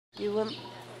You wouldn't.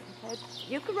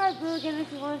 You could ride blue again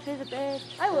if you want to visit bed.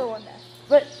 I will one day.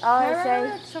 But I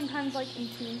say sometimes like in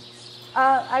 2 weeks.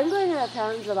 I'm going out of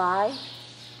town in July,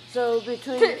 so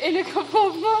between in a couple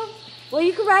of months. Well,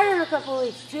 you can ride her in a couple of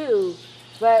weeks too,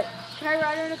 but can I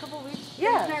ride her in a couple of weeks?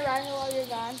 Yeah. Can I ride her while you're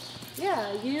gone?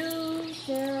 Yeah, you,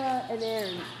 Sarah, and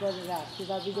Aaron split it up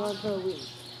because I'll be going for a week.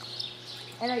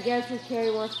 And I guess if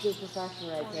Carrie wants to do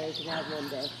professional ride, Carrie can have one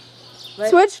day. But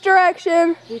switch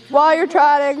direction while you're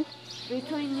trotting.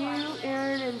 Between you,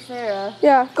 Aaron, and Sarah.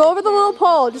 Yeah, go over the little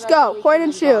pole. Just go. Point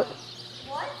and shoot.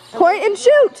 Point and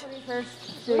shoot.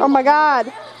 Oh my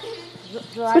God.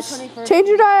 July Switch, 21st. change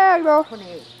your diagonal.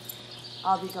 28th.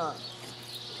 I'll be gone.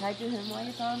 Can I do him while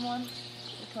you're gone once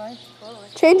or twice?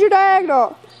 Change your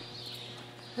diagonal.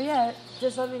 But yeah,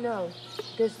 just let me know.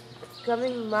 Because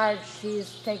coming March,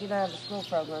 she's taking out of the school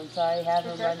program, so I have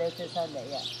her Monday through Sunday,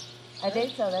 yeah. I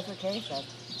think so, that's what Carrie said.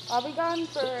 I'll be gone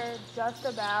for just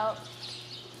about...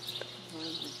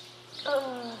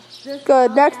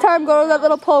 Good. Next time, go to that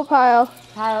little pole pile.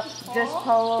 Just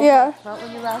pole. Yeah. Not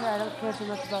when you're out here, I don't care too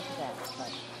much about the gas.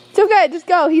 But. It's okay, just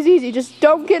go. He's easy. Just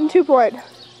don't get in 2 point.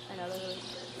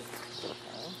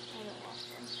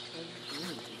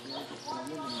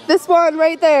 This one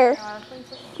right there.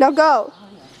 Now go.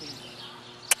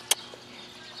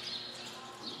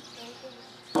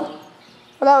 Well,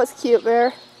 that was cute,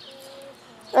 Bear.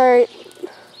 Alright.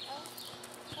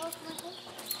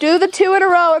 Do the 2 in a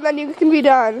row and then you can be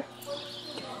done.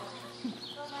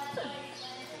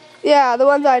 Yeah, the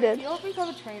ones I did. If you don't become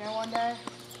a trainer one day.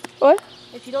 What?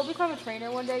 If you don't become a trainer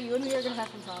one day, you and me are going to have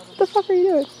some problems. What the fuck are you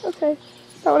doing? Okay.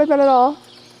 Not what I meant at all.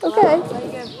 Okay.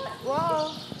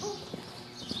 Whoa.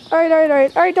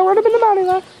 Alright, don't run up in the mountain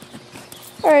left.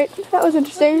 Alright, that was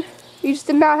interesting. You just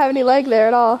did not have any leg there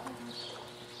at all.